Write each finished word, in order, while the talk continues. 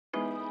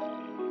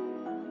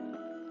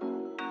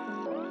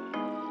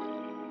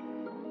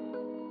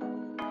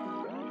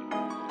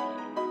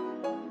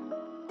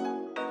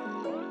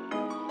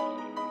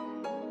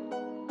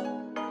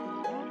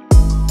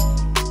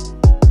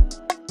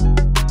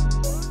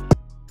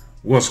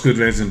What's good,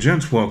 ladies and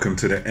gents? Welcome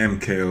to the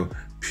MKO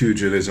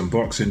Pugilism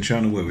Boxing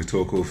channel where we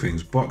talk all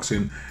things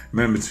boxing.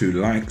 Remember to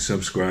like,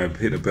 subscribe,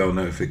 hit the bell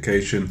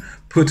notification,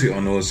 put it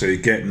on all so you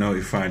get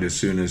notified as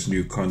soon as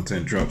new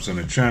content drops on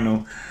the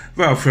channel.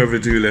 Without further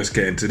ado, let's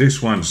get into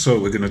this one. So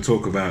we're going to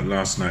talk about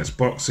last night's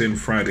boxing,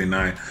 Friday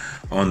night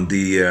on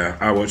the,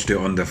 I watched it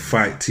on the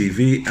Fight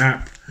TV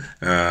app.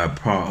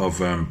 Part of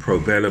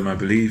Probellum, I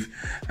believe,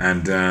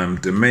 and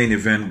the main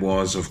event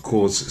was, of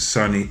course,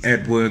 Sonny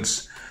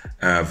Edwards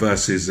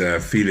versus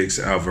Felix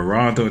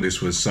Alvarado.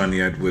 This was Sonny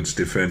Edwards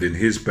defending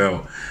his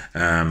belt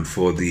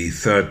for the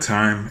third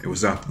time. It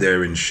was up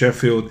there in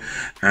Sheffield,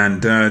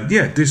 and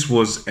yeah, this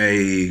was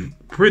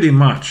pretty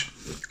much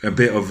a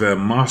bit of a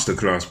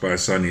masterclass by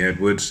Sonny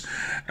Edwards.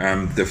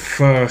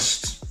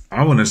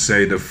 I want to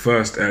say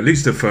at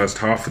least the first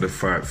half of the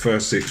fight,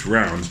 first 6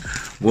 rounds,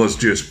 was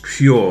just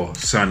pure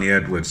Sonny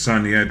Edwards.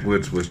 Sonny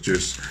Edwards was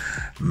just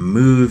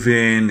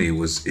moving. He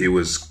was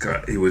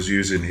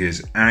using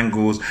his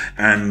angles,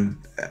 and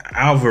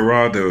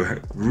Alvarado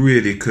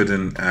really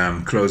couldn't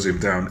close him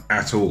down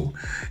at all.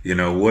 You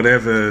know,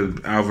 whatever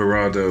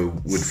Alvarado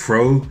would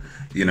throw,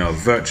 you know,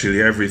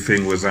 virtually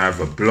everything was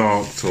either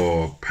blocked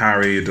or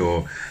parried,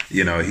 or,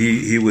 you know,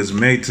 he was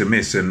made to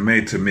miss, and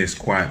made to miss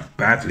quite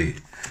badly.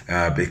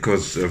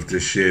 Because of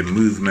the sheer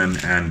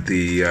movement and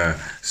the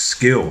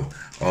skill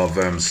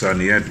of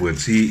Sonny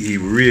Edwards. He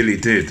really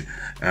did,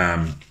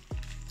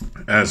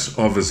 as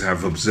others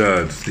have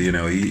observed, you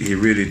know, he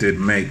really did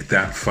make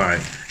that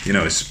fight, you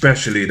know,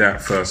 especially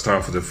that first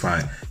half of the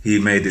fight, he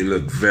made it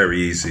look very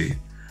easy.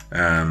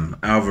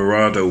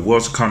 Alvarado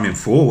was coming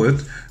forward,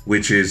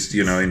 which is,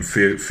 you know, in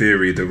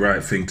theory the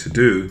right thing to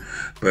do,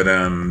 but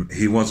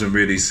he wasn't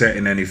really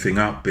setting anything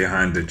up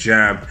behind the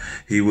jab.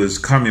 He was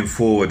coming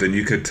forward, and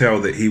you could tell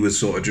that he was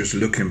sort of just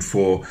looking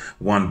for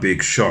one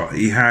big shot.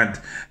 He had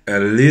a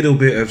little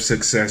bit of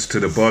success to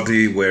the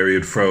body where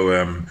he'd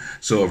throw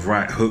sort of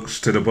right hooks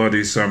to the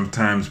body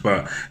sometimes,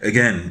 but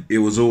again, it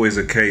was always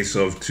a case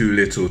of too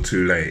little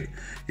too late.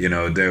 You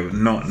know, there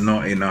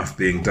not enough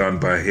being done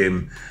by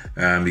him.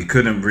 He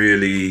couldn't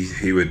really,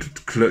 he would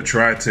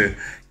try to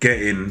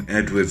get in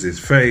Edwards'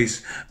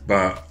 face,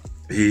 but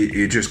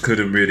he just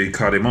couldn't really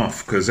cut him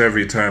off, because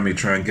every time he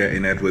tried and get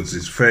in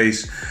Edwards'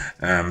 face,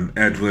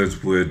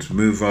 Edwards would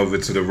move over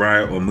to the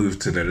right or move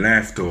to the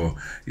left, or,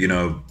 you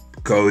know,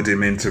 goad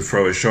him in to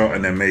throw a shot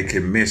and then make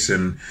him miss.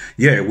 And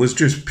yeah, it was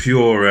just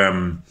pure,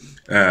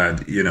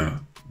 you know,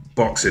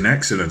 boxing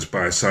excellence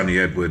by Sonny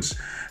Edwards.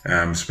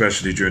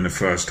 Especially during the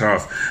first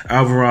half.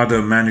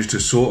 Alvarado managed to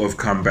sort of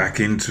come back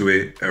into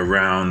it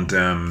around,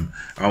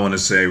 I want to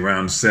say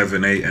around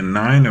 7, 8, and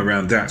 9,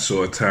 around that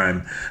sort of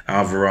time.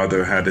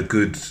 Alvarado had a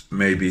good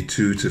maybe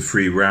 2 to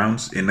 3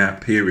 rounds in that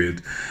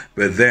period.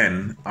 But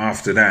then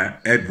after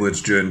that,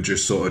 Edwards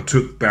just sort of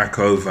took back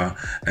over,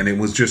 and it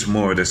was just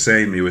more of the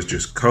same. He was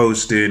just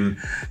coasting,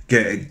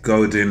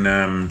 goading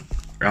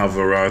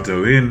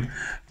Alvarado in.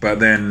 But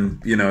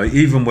then, you know,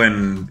 even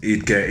when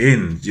he'd get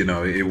in, you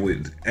know,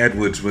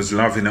 Edwards was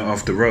loving it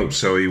off the ropes.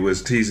 So he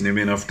was teasing him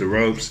in off the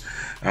ropes.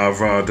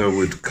 Alvarado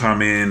would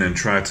come in and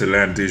try to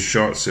land his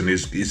shots, and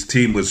his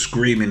team was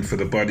screaming for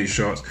the body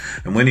shots.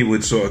 And when he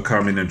would sort of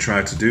come in and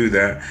try to do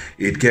that,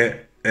 he'd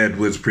get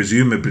Edwards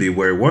presumably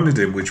where he wanted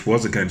him, which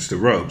was against the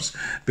ropes.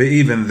 But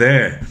even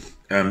there,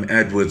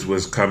 Edwards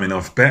was coming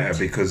off better,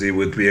 because he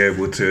would be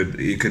able to,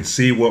 he could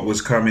see what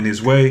was coming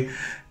his way,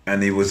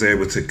 and he was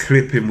able to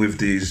clip him with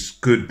these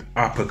good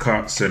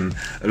uppercuts and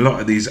a lot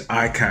of these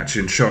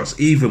eye-catching shots,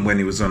 even when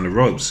he was on the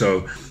ropes.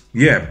 So,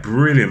 yeah,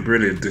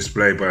 brilliant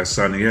display by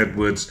Sonny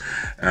Edwards.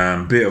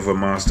 Bit of a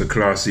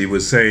masterclass. He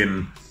was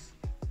saying,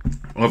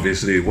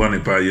 obviously, won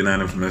it by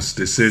unanimous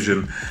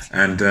decision.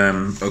 And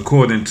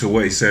according to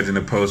what he said in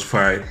a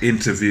post-fight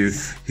interview,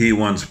 he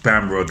wants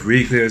Bam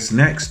Rodriguez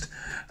next.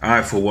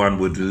 I, for one,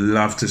 would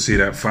love to see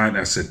that fight.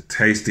 That's a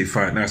tasty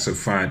fight. That's a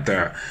fight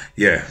that,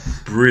 yeah,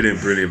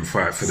 brilliant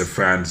fight for the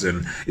fans.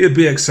 And it'd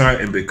be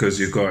exciting because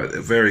you've got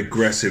a very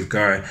aggressive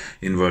guy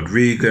in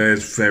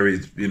Rodriguez,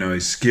 very, you know,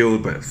 he's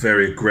skilled but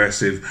very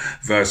aggressive,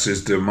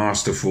 versus the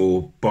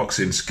masterful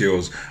boxing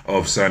skills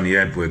of Sonny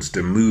Edwards,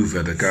 the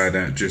mover, the guy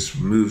that just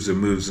moves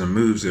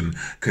and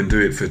can do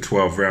it for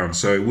 12 rounds.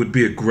 So it would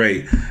be a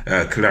great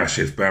clash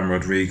if Bam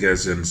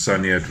Rodriguez and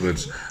Sonny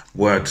Edwards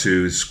were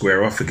to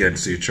square off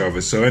against each other.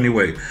 So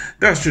anyway,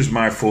 that's just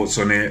my thoughts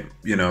on it.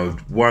 You know,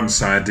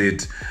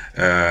 one-sided,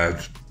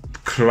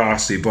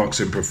 classy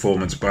boxing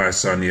performance by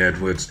Sonny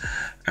Edwards.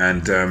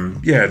 And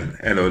yeah,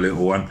 hello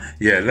little one.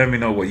 Yeah, let me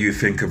know what you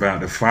think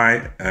about the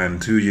fight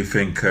and who you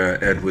think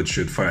Edwards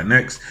should fight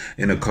next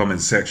in the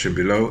comment section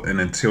below.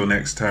 And until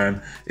next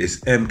time,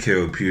 it's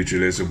MKO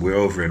Pugilism. We're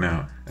over and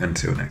out.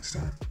 Until next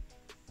time.